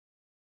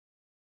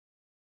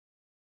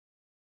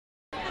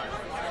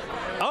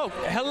Oh,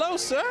 hello,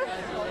 sir.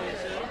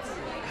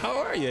 How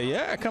are you?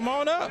 Yeah, come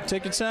on up.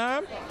 Take your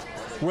time.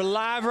 We're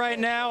live right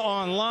now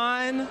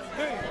online.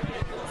 Hey,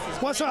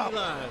 what's up?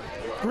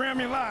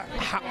 Grammy Live.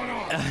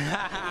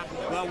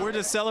 Well, we're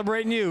just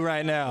celebrating you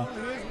right now.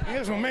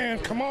 Here's my man.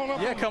 Come on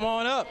up. Yeah, come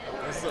on up.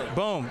 Yes,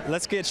 boom.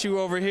 Let's get you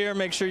over here.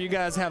 Make sure you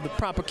guys have the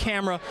proper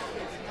camera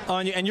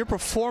on you. And you're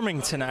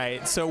performing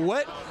tonight. So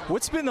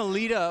what's been the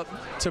lead up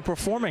to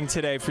performing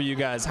today for you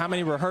guys? How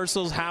many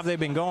rehearsals have they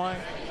been going?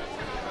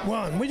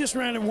 One. We just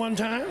ran it one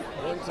time.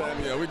 One time,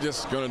 yeah. We're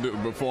just going to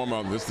perform.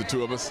 Just the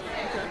two of us.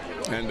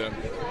 And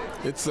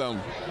it's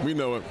we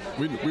know it.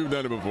 We've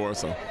done it before,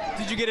 so.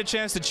 Did you get a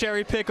chance to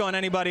cherry pick on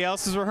anybody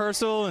else's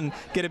rehearsal and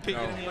get a peek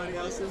at anybody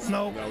else's?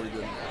 No. No, we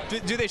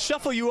didn't. Do they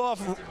shuffle you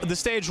off the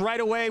stage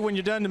right away when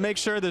you're done to make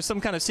sure there's some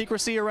kind of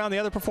secrecy around the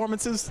other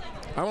performances?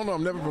 I don't know.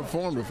 I've never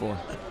performed before.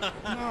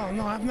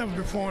 No, I've never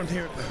performed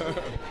here.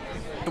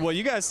 Well,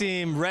 you guys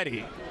seem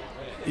ready.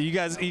 You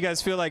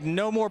guys feel like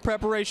no more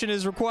preparation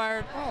is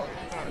required? Oh.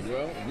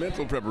 Well,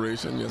 mental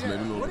preparation, yes, maybe a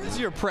little. What is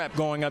your prep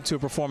going up to a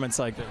performance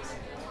like this?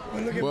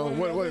 Well,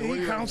 what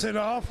he counts it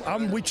off.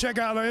 We check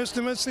out our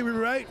instruments, see we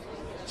right.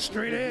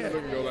 Straight ahead.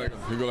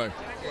 You go like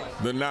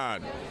the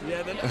nod.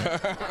 Yeah, the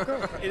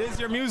nod. It is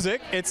your music.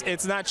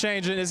 It's not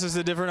changing. It's just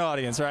a different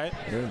audience, right?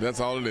 Yeah,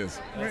 that's all it is.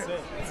 That's it.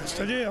 That's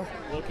the deal.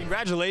 Well,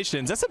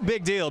 congratulations. That's a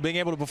big deal, being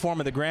able to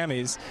perform at the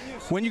Grammys.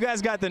 When you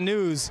guys got the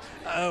news,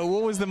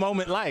 what was the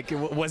moment like?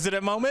 Was it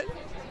a moment?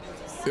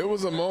 It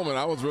was a moment.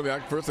 I was really.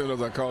 First thing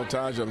was I called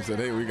Taj up and said,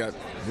 "Hey, we got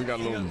a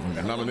little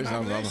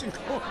nomination." That's good.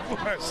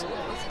 Okay.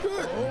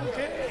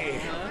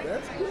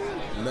 That's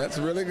good. That's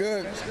really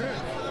good.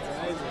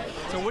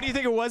 So what do you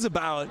think it was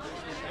about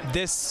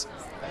this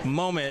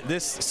moment,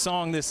 this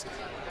song, this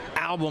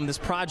album, this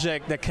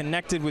project that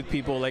connected with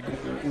people? Like,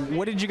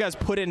 what did you guys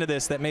put into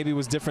this that maybe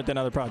was different than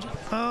other projects?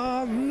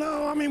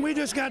 No, I mean, we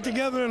just got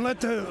together and let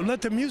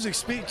the music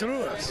speak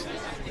through us.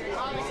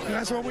 And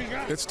that's what we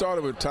got. It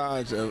started with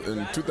Taj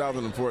in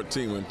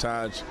 2014 when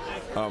Taj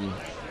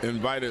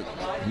invited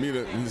me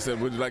to, he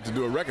said, would you like to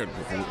do a record?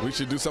 We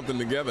should do something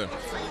together.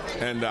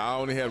 And I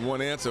only had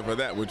one answer for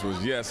that, which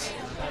was yes.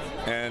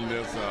 And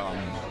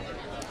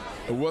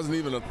it wasn't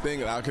even a thing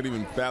that I could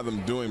even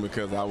fathom doing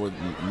because I would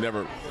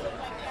never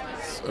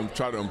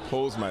try to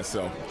impose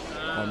myself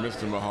on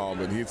Mr. Mahal,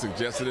 but he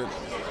suggested it,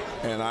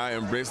 and I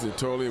embraced it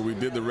totally. We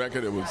did the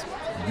record. It was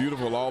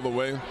beautiful all the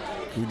way.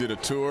 We did a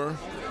tour,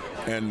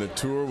 and the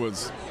tour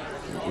was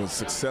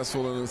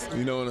successful, and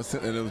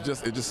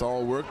it just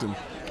all worked, and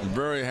I'm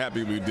very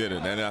happy we did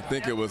it. And I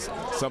think it was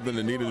something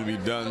that needed to be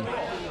done,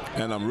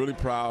 and I'm really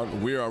proud.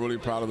 We are really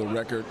proud of the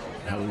record,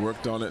 how we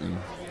worked on it, and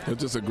it was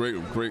just a great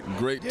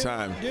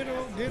time.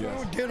 Ditto.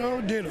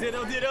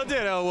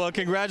 Well,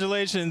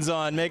 congratulations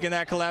on making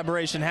that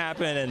collaboration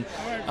happen, and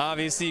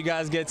obviously you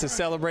guys get to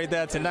celebrate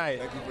that tonight.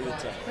 Thank you for your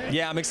time.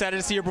 Yeah, I'm excited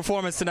to see your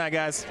performance tonight,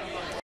 guys.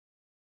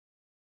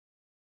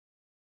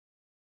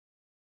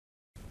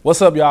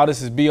 What's up, y'all?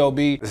 This is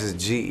B.O.B. This is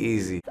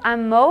G-Eazy.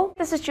 I'm Mo.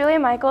 This is Julia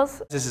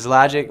Michaels. This is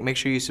Logic. Make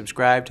sure you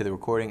subscribe to the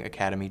Recording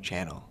Academy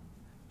channel.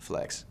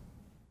 Flex.